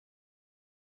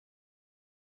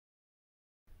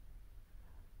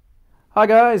Hi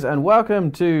guys, and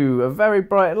welcome to a very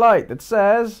bright light that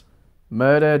says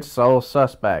Murdered Sole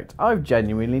Suspect. I've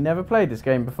genuinely never played this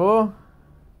game before.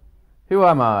 Who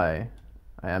am I?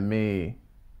 I am me.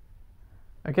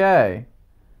 Okay.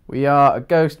 We are a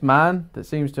ghost man that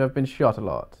seems to have been shot a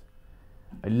lot.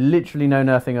 I literally know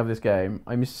nothing of this game.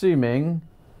 I'm assuming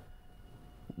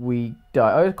we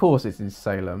die. Oh, of course it's in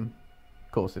Salem.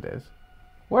 Of course it is.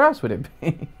 Where else would it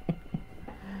be?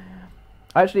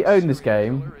 I actually owned this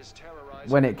game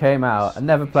when it came out. I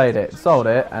never played it, sold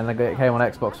it, and it came on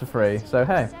Xbox for free. So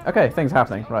hey, okay, things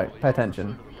happening. Right, pay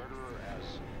attention.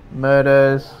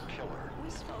 Murders.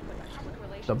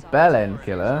 The Bell End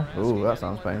Killer. Ooh, that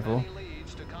sounds painful.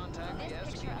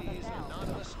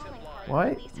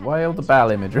 Why all the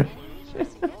bell imagery?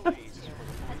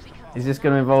 Is this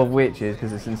going to involve witches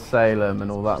because it's in Salem and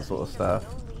all that sort of stuff?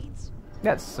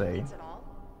 Let's see.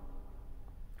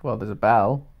 Well, there's a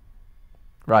bell.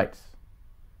 Right.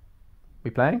 We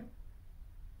playing?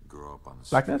 Grow up on the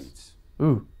Blackness? streets.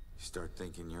 Ooh. You start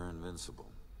thinking you're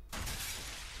invincible.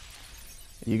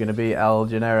 Are you going to be El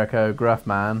Generico Gruff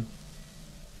Man?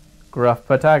 Gruff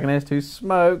protagonist who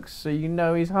smokes, so you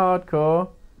know he's hardcore.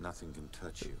 Nothing can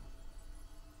touch you.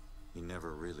 You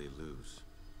never really lose.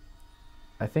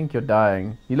 I think you're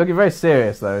dying. You're looking very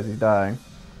serious though as he's dying.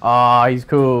 Ah, he's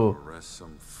cool. Arrest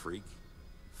some freak.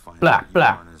 Find Black, out you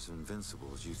black. aren't as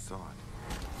invincible as you thought.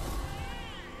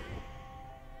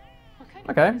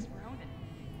 Okay.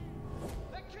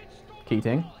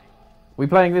 Keating. We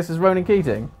playing this as Ronan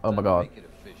Keating? Oh my god.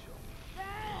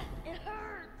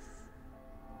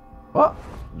 What?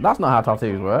 That's not how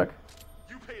tattoos work.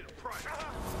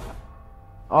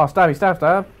 Oh, stabby, stab,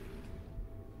 stab.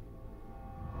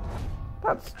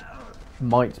 That's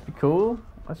might be cool,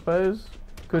 I suppose.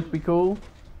 Could be cool.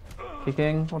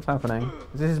 Kicking. What's happening?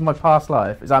 This is my past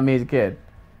life. Is that me as a kid?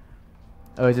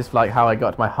 Or is this like how I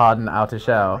got to my hardened outer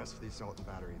shell?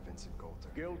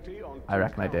 I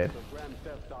reckon I did.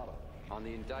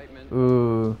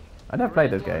 Ooh. I never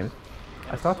played those games.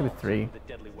 I started with 3.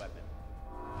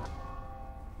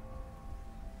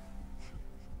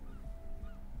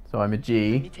 So I'm a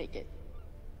G.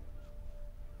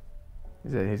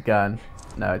 Is it his gun?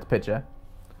 No, it's a picture.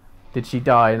 Did she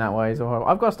die in that way? So horrible.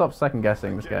 I've got to stop second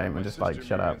guessing this game and just like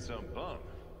shut up.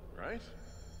 Right?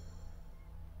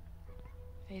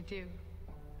 They do.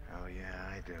 Oh yeah,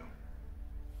 I do.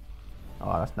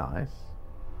 Oh, that's nice.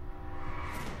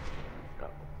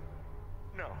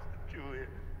 No, Julia.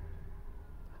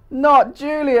 Not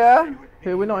Julia,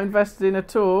 who we're not invested in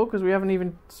at all because we haven't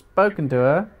even spoken to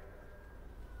her.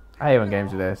 I hate when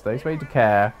games do this. They expect you to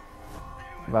care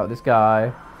about this guy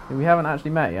who we haven't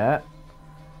actually met yet.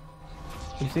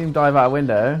 We've seen him dive out a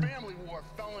window. Family war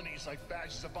felonies like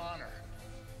badges of honor.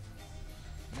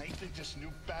 Now you think this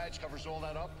new badge covers all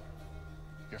that up?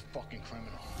 You're a fucking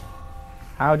criminal.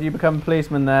 How do you become a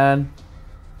policeman then?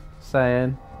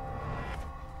 Saying.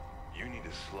 You need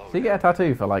to slow Does he get a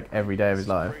tattoo for like every day of his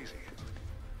life? Crazy.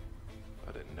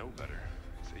 I didn't know better.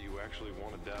 So you actually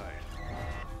want to die.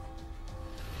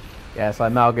 Yeah, it's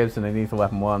like Mel Gibson in Lethal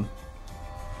Weapon 1.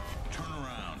 Turn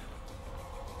around.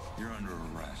 You're under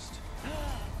arrest.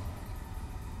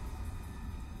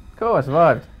 Cool, I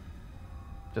survived.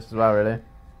 Just as well, really.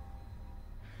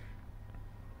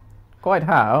 Quite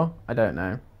how? I don't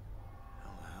know.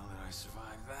 How the hell did I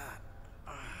survive that?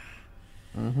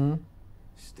 Mm-hmm.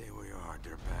 Stay where you are,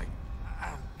 dirtbag.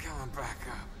 I'm coming back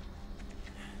up.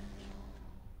 You have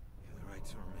the right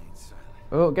to remain silent.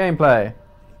 Oh, gameplay. Any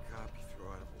cop you throw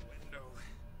out of a window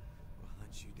will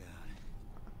hunt you down.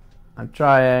 I'm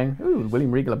trying. Ooh,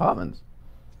 William Regal Apartments.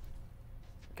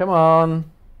 Come on.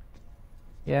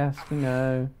 Yes, we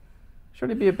know.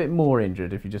 Surely be a bit more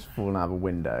injured if you just fallen out of a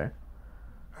window.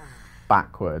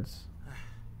 Backwards.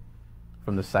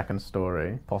 From the 2nd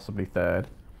story, possibly 3rd.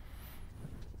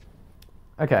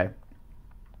 Okay.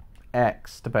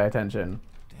 X to pay attention.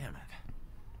 Damn it.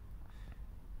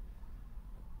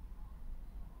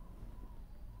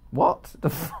 What the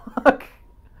fuck?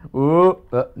 Ooh,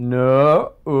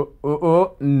 no.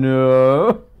 Ooh,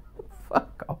 no.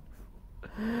 Fuck off.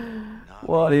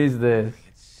 What is this?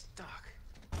 Get stuck.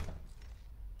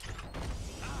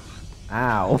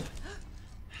 Ow.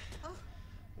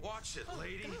 Watch it,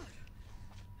 lady.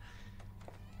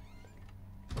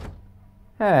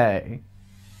 Hey.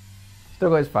 Still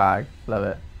got his fag. Love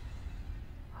it.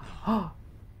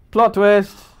 Plot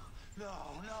twist. No,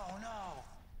 no, no.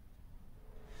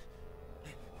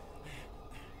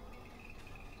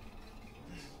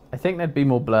 I think there'd be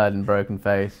more blood and broken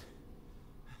face.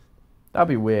 That'd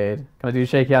be weird. Can I do the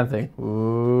shaky hand thing?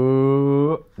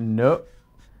 Ooh, no.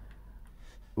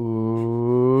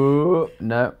 Ooh,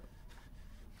 no.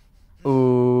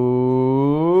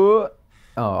 Ooh.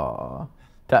 Aw.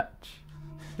 Touch.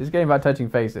 This game about touching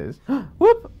faces.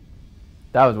 Whoop!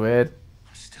 That was weird.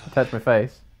 Still, Touch my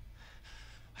face.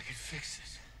 I can fix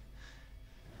this.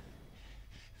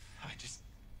 If I just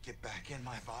get back in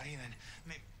my body, then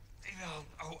maybe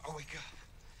I'll wake up.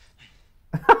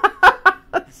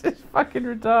 This is fucking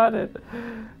retarded.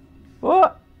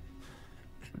 What?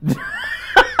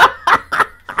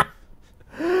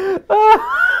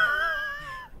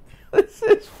 This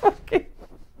is fucking...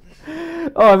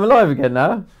 Oh, I'm alive again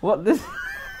now. What this...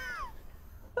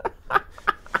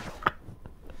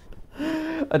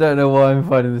 I don't know why I'm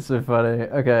finding this so funny.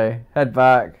 Okay, head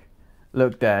back.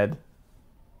 Look dead.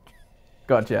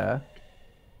 Gotcha.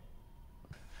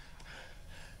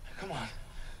 Come on.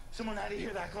 Someone had to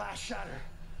hear that glass shatter.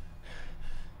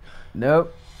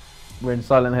 Nope. We're in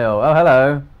Silent Hill. Oh,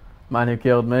 hello. Man who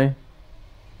killed me.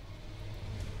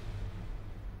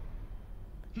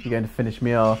 You're going to finish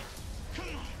me off.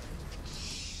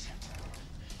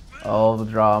 All the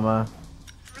drama.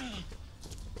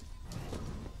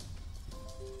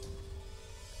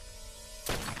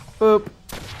 Boop.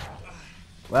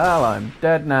 Well, I'm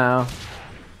dead now.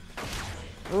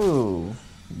 Ooh,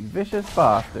 you vicious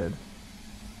bastard.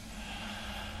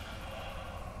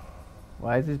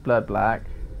 Why is his blood black?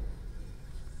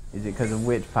 Is it because of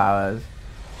witch powers?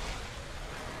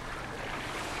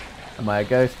 Am I a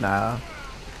ghost now?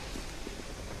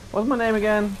 What's my name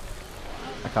again?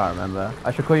 I can't remember.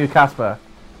 I should call you Casper.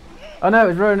 Oh no,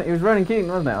 it was Ronan Keating,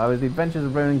 wasn't it? I was the Adventures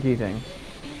of Ronan Keating.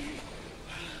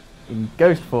 In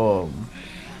ghost form.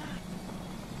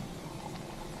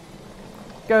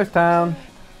 Ghost town.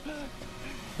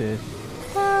 This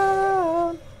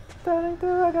town turning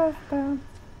to a ghost town.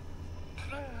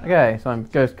 Okay, so I'm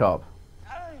ghost cop.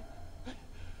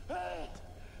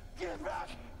 Get back!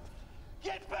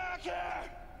 Get back here!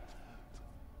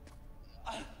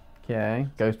 Okay,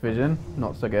 ghost vision,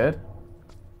 not so good.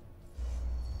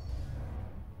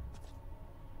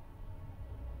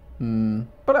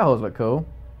 Bullet holes look cool.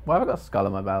 Why have I got a skull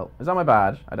on my belt? Is that my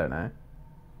badge? I don't know.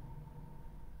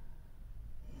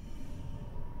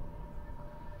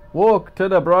 Walk to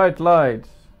the bright light.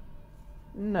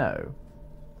 No.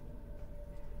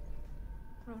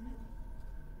 Ronan?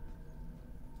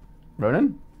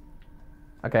 Ronan?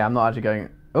 Okay, I'm not actually going...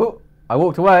 Oh! I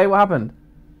walked away. What happened?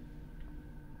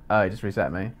 Oh, it just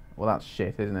reset me. Well, that's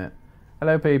shit, isn't it?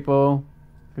 Hello, people.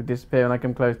 Who disappear when I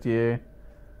come close to you.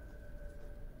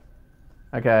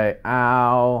 Okay.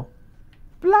 Ow.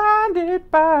 Blinded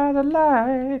by the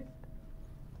light.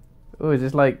 Oh, is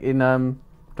this like in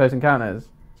Close Encounters?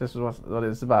 This is what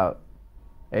it's about.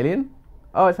 Alien?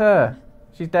 Oh, it's her.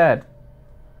 She's dead.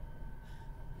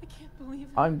 I can't believe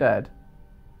it. I'm dead.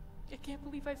 I can't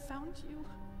believe I found you.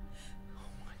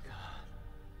 Oh my god.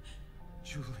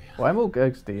 Julia. Well, I'm all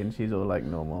ghosty and she's all like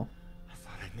normal. I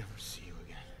thought I'd never see you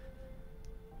again.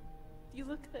 You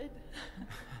look good.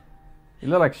 You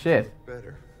look like shit.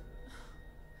 Better.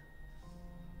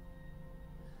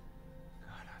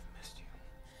 God, I've missed you.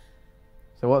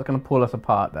 So what's going to pull us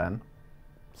apart then?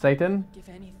 Satan? Give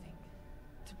anything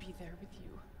to be there with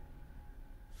you.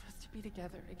 For us to be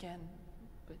together again.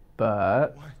 But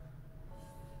But What?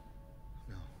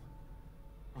 No.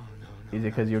 Oh, no. is it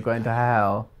because you're going to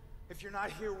hell? If you're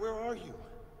not here, where are you?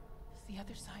 it's the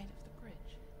other side of the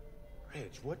bridge.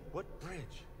 Bridge? What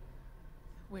bridge?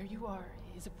 Where you are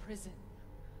is a prison.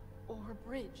 Or a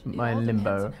bridge. Am I It all in depends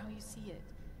limbo? on how you see it.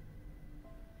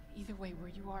 Either way, where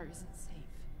you are isn't safe.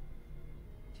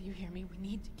 Do you hear me? We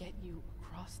need to get you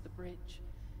across the bridge.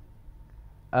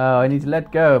 Oh, I need to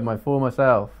let go of my former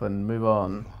self and move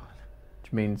on. Come on.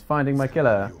 Which means finding my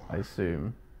killer, I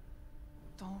assume.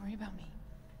 Don't worry about me.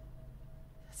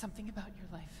 Something about your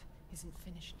life isn't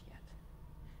finished yet.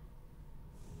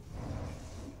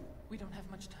 We don't have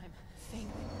much time. Think.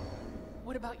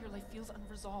 What about your life feels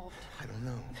unresolved? I don't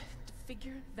know. To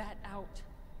figure that out.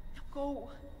 Now go.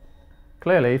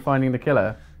 Clearly, finding the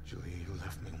killer. Julia, you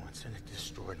left me once and it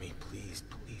destroyed me. Please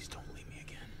don't leave me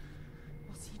again.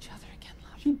 We'll see each other again,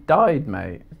 love. She died,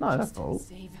 mate. It's not her Just fault.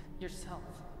 save yourself.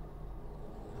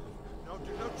 No,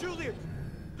 Julia!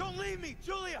 Don't leave me,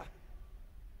 Julia!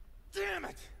 Damn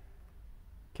it!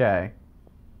 Okay.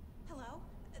 Hello?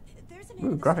 There's an Ooh,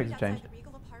 man in the graphics street have outside changed. the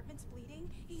Regal Apartments bleeding.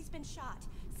 He's been shot.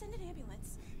 Send an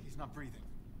ambulance. He's not breathing.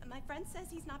 My friend says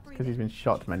he's not breathing. Because he's been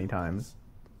shot many times.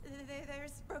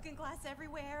 There's broken glass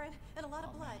everywhere and a lot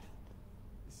of blood.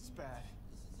 This is bad.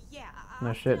 Yeah. No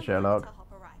I'll shit, stand by Sherlock. until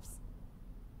help arrives.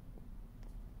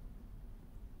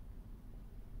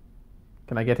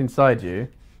 Can I get inside you?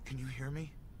 Can you hear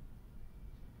me?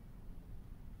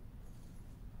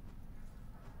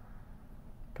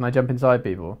 Can I jump inside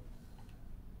people?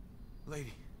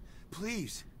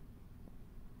 please.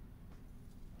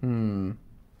 I haven't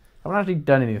actually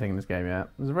done anything in this game yet.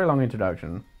 It was a very long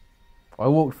introduction. I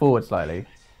walked forward slightly,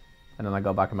 and then I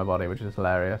got back in my body, which is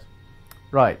hilarious.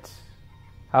 Right.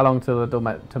 How long till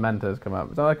the Tormentors come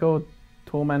up? Is that what they're called?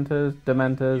 Tormentors?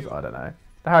 Dementors? I don't know.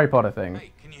 The Harry Potter thing.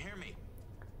 Hey, can you hear me?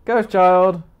 Ghost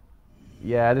child!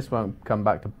 Yeah, this won't come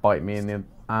back to bite me in the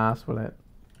ass, will it?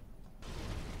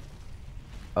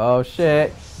 Oh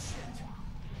shit!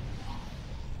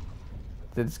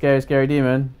 It's a scary, scary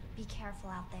demon. Be careful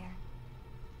out there.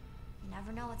 You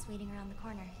never know what's waiting around the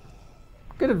corner.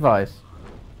 Good advice.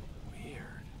 Weird.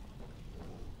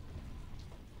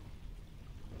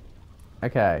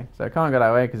 Okay, so I can't go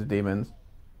that way because of demons.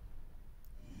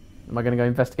 Am I going to go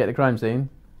investigate the crime scene?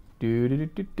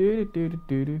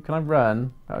 Can I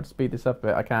run? That would speed this up a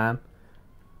bit. I can.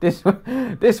 This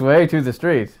way to the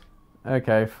street.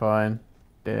 Okay, fine.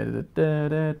 So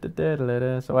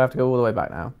I have to go all the way back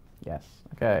now. Yes.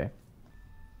 Okay.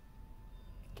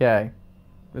 Okay.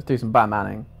 Let's do some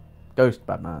Batmaning. Ghost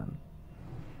Batman.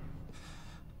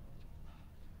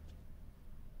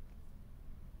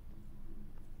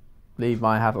 Leave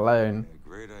my hat alone. A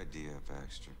great idea,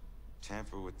 Baxter.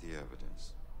 Tamper with the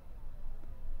evidence.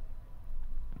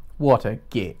 What a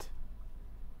git.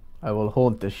 I will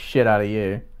haunt the shit out of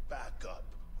you. Backup.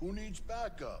 Who needs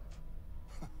backup?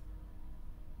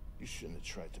 You shouldn't have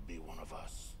tried to be one of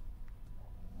us.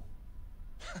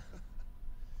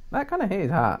 That kind of hit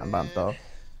his hat and bounced off.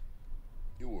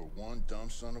 You were one dumb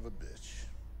son of a bitch.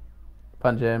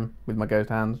 Punch him with my ghost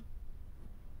hands.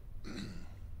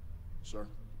 Sir?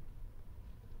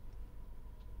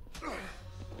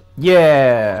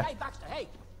 Yeah! Hey, Baxter, hey!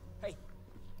 Hey,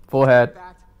 Forehead.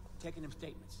 back, taking them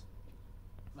statements.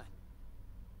 Come on.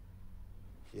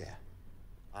 Yeah,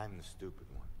 I'm the stupid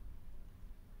one.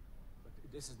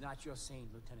 Look, this is not your scene,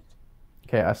 Lieutenant.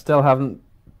 Okay, I still haven't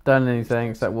done anything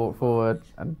except walk forward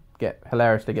and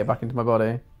hilariously get back into my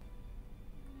body.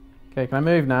 Okay, can I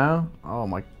move now? Oh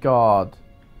my god.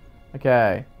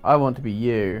 Okay, I want to be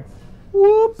you.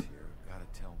 Whoop! Here, gotta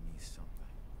tell me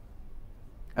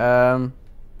something.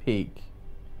 Peek.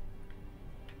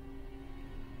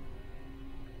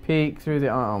 Peek through the...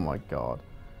 Oh my god.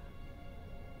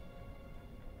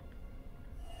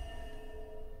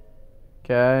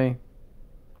 Okay.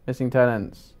 Missing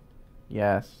tenants.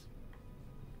 Yes.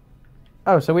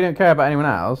 Oh, so we don't care about anyone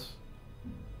else?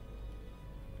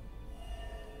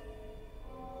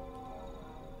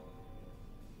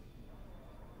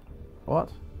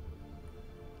 What?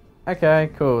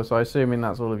 Okay, cool. So assuming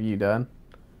that's all of you done.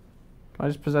 Can I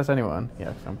just possess anyone?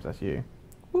 Yeah, I can possess you.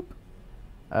 Whoop.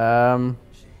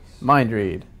 Mind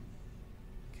read.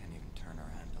 Can't even turn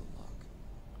around to look.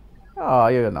 Oh,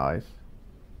 you're nice.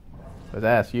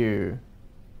 Possess you.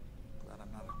 Glad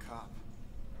I'm not a cop.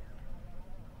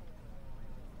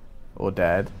 Or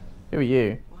dead. Who are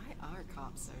you? Why are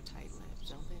cops so tight-lipped?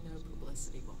 Don't they know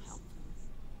publicity will help them?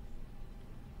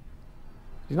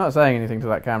 She's not saying anything to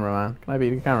that cameraman. Can I be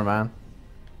the cameraman?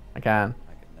 I can.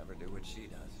 I could never do what she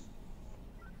does.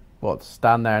 What,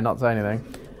 stand there and not say anything?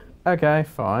 Okay,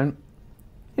 fine.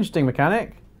 Interesting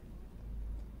mechanic.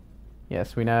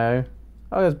 Yes, we know.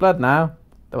 Oh, there's blood now.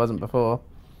 There wasn't before.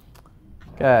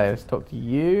 Okay, let's talk to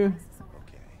you.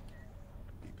 Okay.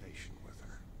 Be patient with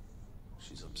her.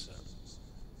 She's upset.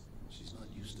 She's not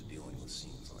used to dealing with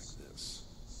scenes like this.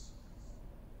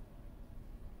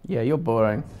 Yeah, you're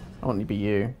boring. I want you to be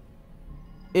you.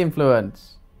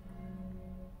 Influence.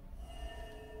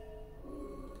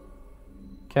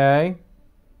 Okay.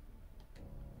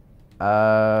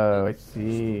 Oh, I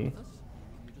see.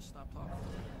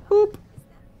 Boop.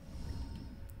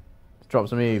 Let's drop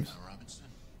some eaves. Robinson?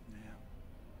 Yeah.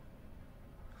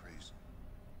 Crazy.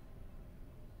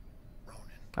 Ronan.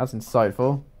 That's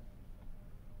insightful.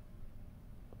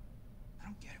 I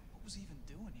don't get it. What was he even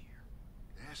doing here?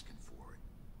 Asking for it.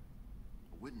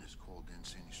 A witness called in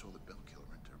saying he saw the bell killer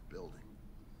enter a building.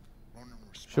 Ronan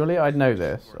responded. Surely I'd know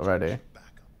this already.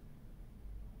 Backup.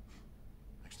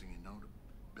 Next thing you know, the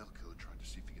bell killer tried to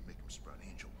see if he could make him sprout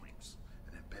angel wings.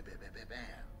 And then bam, bam, bam, bam, bam.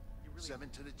 7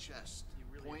 to the chest.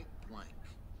 Point blank.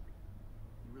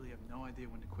 You really have no idea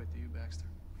when to quit, do you, Baxter?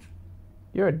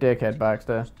 You're a dickhead,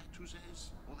 Baxter. Tattoos of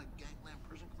his, all that gangland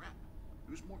prison crap.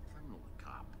 He was more criminal than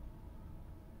cop.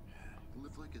 You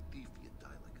live like a thief, you die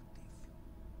like a thief.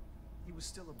 He was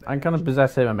still a bad I can kind of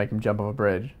possess him and make him jump off a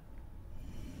bridge.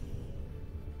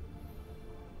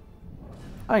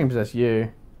 I can possess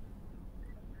you.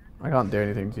 I can't do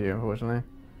anything to you, unfortunately.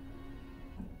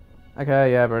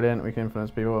 Okay, yeah, brilliant. We can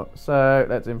influence people. So,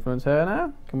 let's influence her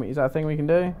now. Can we use that thing we can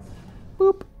do?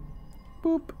 Boop.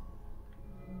 Boop.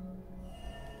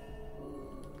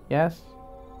 Yes.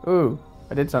 Ooh,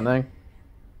 I did something.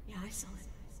 Yeah, I saw it.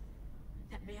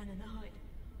 That man in the hood.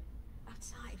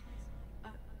 Outside.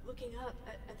 Looking up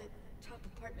at the top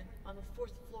apartment on the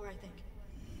 4th floor, I think.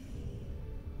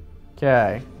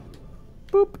 Okay.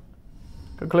 Boop.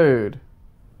 Conclude.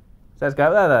 So let's go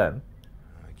up there then.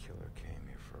 The killer came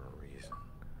here for a reason.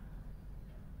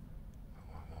 But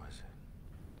what was it?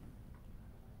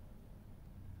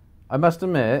 I must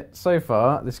admit, so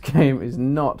far, this game is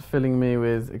not filling me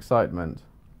with excitement.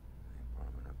 The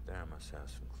apartment up there must have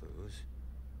some clues.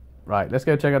 Right, let's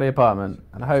go check out the apartment.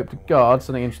 And I hope to God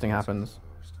something interesting happens.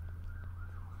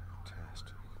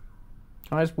 Fantastic.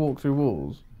 Can I just walk through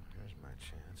walls? Here's my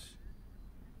chance.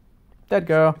 Dead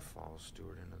girl. To follow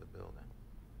Stewart into the building.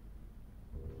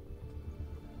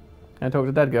 Can I talk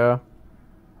to dead girl?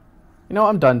 You know what?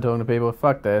 I'm done talking to people.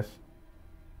 Fuck this.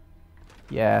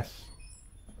 Yes.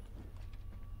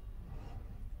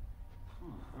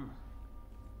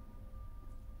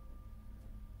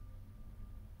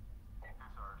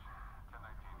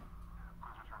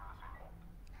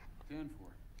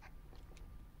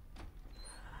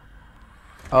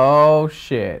 Oh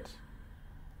shit.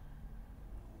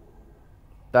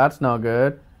 That's not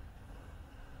good.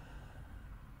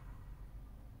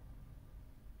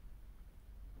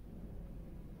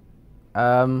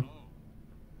 I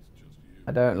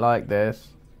don't like this.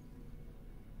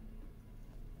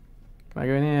 Can I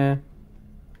go in here?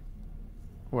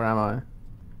 Where am I?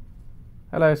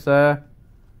 Hello, sir.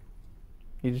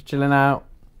 You just chilling out?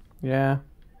 Yeah.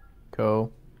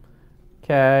 Cool.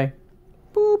 Okay.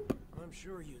 Boop. I'm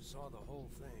sure you saw the whole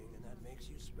thing, and that makes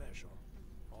you special.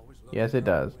 Always Yes, it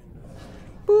does.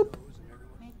 Boop.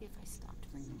 Maybe if I stopped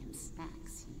bringing him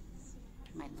snacks,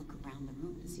 he might look around the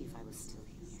room to see if I was still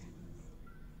here.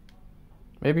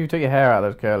 Maybe if you took your hair out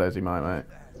of those curlers, you might, mate.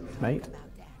 Mate?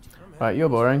 Right, you're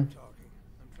boring.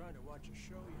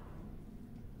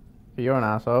 You're an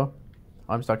asshole.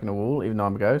 I'm stuck in a wall, even though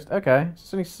I'm a ghost. Okay, so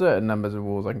there's only certain numbers of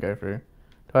walls I can go through. Do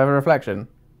I have a reflection?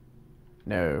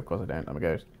 No, of course I don't. I'm a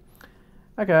ghost.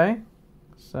 Okay,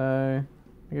 so can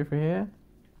I go through here?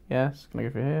 Yes. Can I go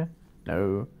through here?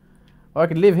 No. Well, I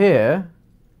could live here.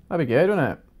 That'd be good,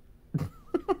 wouldn't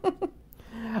it?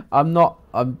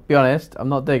 I'll be honest, I'm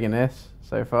not digging this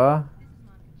so far.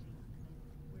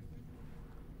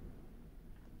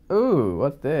 Ooh,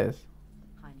 what's this?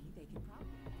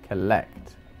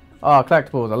 Collect. Oh,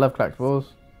 collectibles. I love collectibles.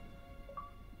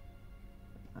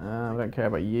 I don't care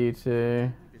about you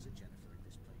two.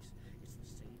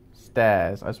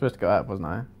 Stairs. I was supposed to go up, wasn't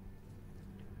I?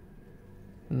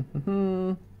 I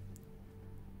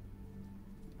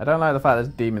don't like the fact there's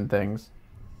demon things.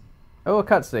 Oh, a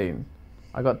cutscene.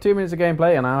 I got 2 minutes of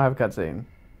gameplay and now I have a cutscene.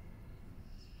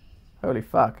 Holy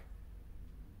fuck.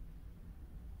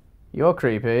 You're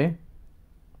creepy.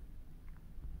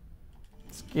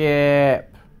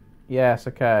 Skip. Yes,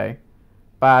 okay.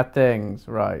 Bad things,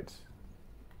 right.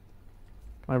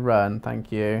 Can I run?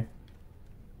 Thank you.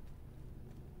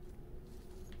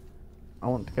 I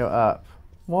want to go up.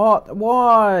 What?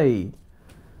 Why?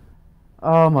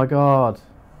 Oh my god.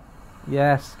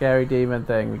 Yes, scary demon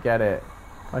thing, we get it.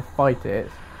 I fight it.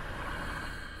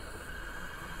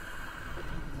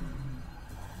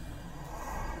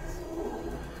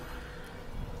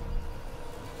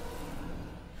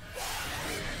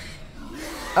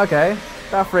 Okay,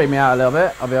 that freaked me out a little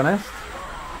bit, I'll be honest.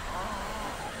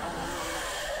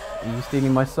 Are you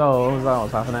stealing my soul? Is that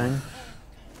what's happening?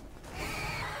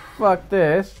 Fuck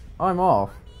this. I'm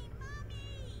off.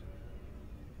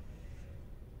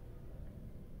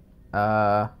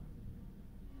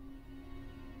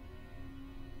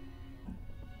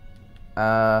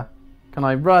 Can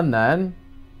I run then?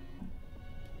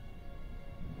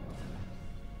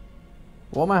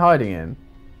 What am I hiding in?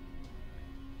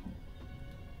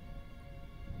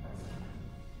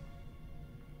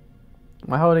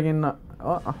 Am I holding in?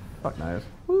 Oh, fuck knows.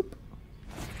 Whoop.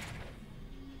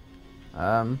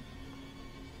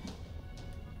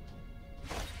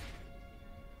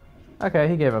 Okay,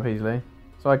 he gave up easily,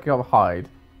 so I can hide.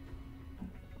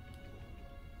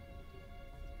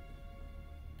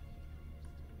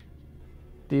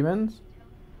 Demons?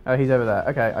 Oh, he's over there.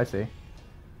 Okay, I see.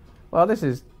 Well, this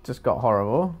is just got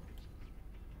horrible.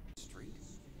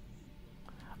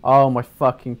 Oh my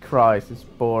fucking Christ, it's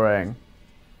boring.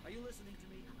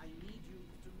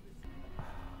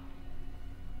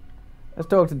 Let's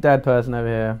talk to dead person over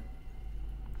here.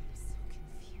 I'm so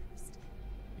confused.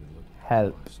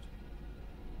 Help.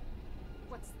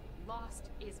 What's lost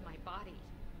is my body.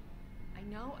 I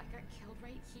know I got killed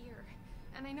right here.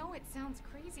 And I know it sounds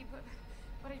crazy, but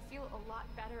I feel a lot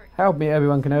better. Help me,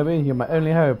 Obi-Wan Kenobi. You're my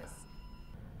only hope.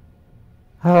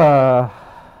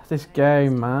 this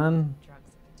game, man.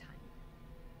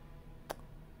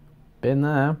 Been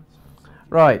there.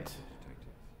 Right.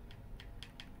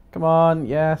 Come on,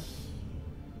 yes.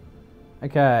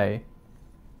 Okay.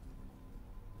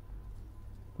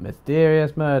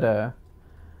 Mysterious murder.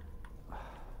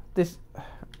 This...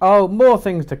 Oh, more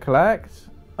things to collect.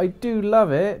 I do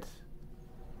love it.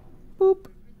 Boop.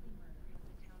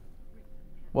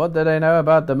 What do they know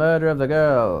about the murder of the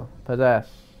girl? Possess.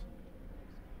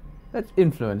 Let's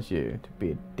influence you to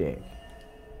be a dick.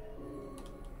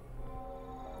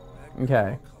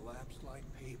 Okay. Collapsed like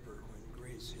paper when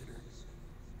Grace hit her.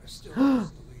 I still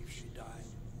can't believe she died.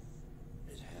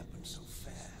 It happened so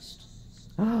fast.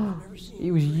 I've never seen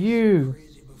It was Grace you.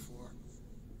 crazy before.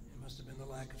 It must have been the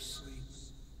lack of sleep.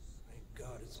 Thank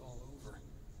God it's all over.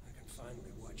 I can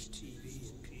finally watch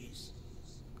TV in peace.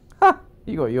 Ha!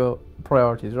 You got your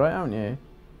priorities right, haven't you?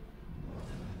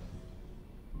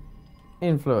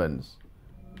 Influence.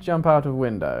 Jump out of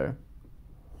window.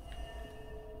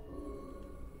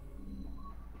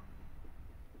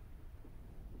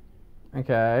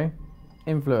 Okay.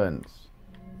 Influence.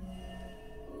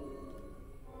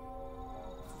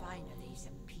 Finally,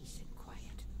 some peace and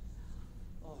quiet.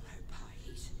 All her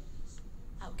parties.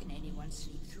 How can anyone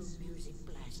sleep through music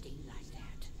blasting like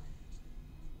that?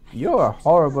 You're a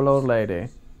horrible old lady.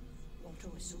 Walter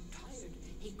was so tired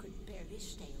he could barely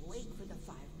stay awake for the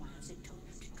 5 miles it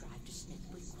took to drive to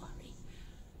Smithwood Quarry.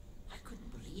 I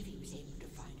couldn't believe he was able to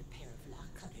find a pair of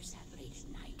lock cutters that late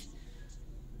at night.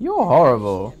 You're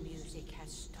horrible. The music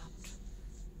has stopped.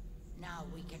 Now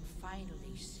we can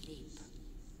finally sleep.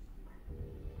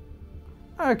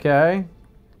 Okay.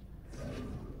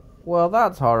 Well,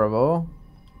 that's horrible.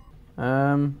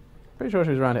 Pretty sure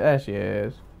she's around here. There she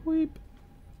is. Weep.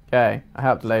 Okay, I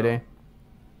helped the lady.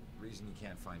 The reason you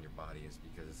can't find your body is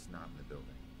because it's not in the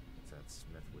building. It's at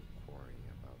Smithwood Quarry,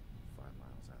 about 5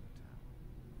 miles out of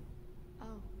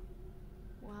town. Oh.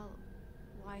 Well,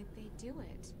 why'd they do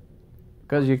it?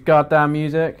 Because you goddamn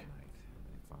music.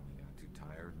 They finally got too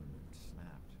tired and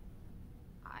snapped.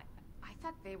 I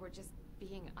thought they were just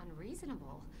being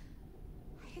unreasonable.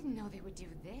 I didn't know they would do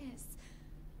this.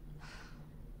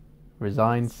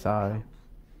 Resigned sigh.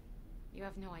 You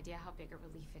have no idea how big a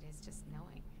relief it is just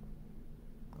knowing.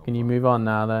 Can you move on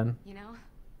now then? You know,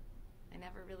 I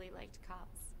never really liked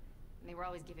cops. And they were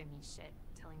always giving me shit,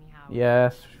 telling me how...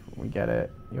 Yes, we get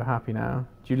it. You're happy now.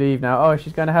 Do you leave now? Oh,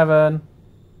 she's going to heaven.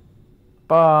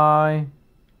 Bye.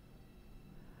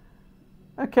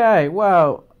 Okay,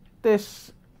 well,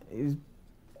 this is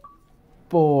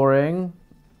boring.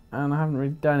 And I haven't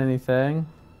really done anything.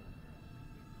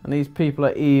 And these people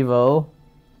are evil.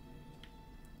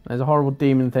 There's a horrible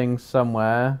demon thing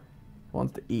somewhere. It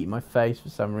wants to eat my face for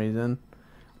some reason.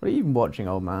 What are you even watching,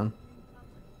 old man?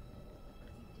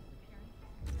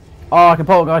 Oh, I can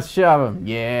poltergeist the shit out of him.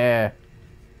 Yeah.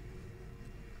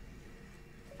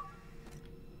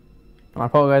 Can I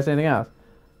poltergeist anything else?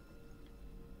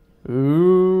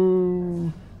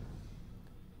 Ooh.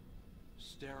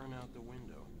 Staring out the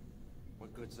window.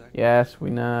 What good's that? Yes,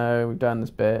 we know. We've done this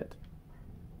bit.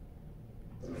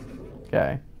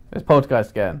 Okay. Let's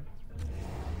poltergeist again.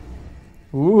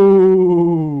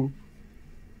 Ooh.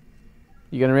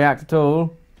 You gonna react at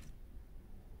all?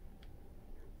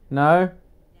 No?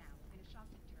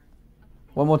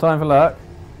 One more time for luck.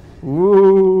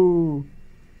 Ooh.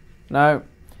 No.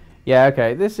 Yeah,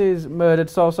 okay. This is Murdered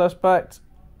Soul Suspect.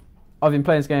 I've been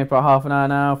playing this game for about half an hour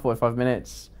now, 45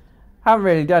 minutes. Haven't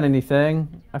really done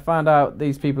anything. I found out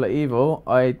these people are evil.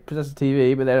 I possess a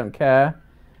TV, but they don't care.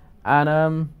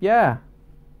 And, yeah.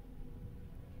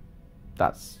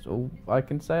 That's all I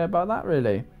can say about that,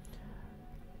 really.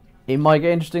 It might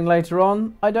get interesting later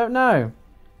on. I don't know.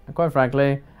 And quite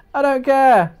frankly, I don't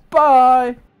care.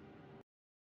 Bye!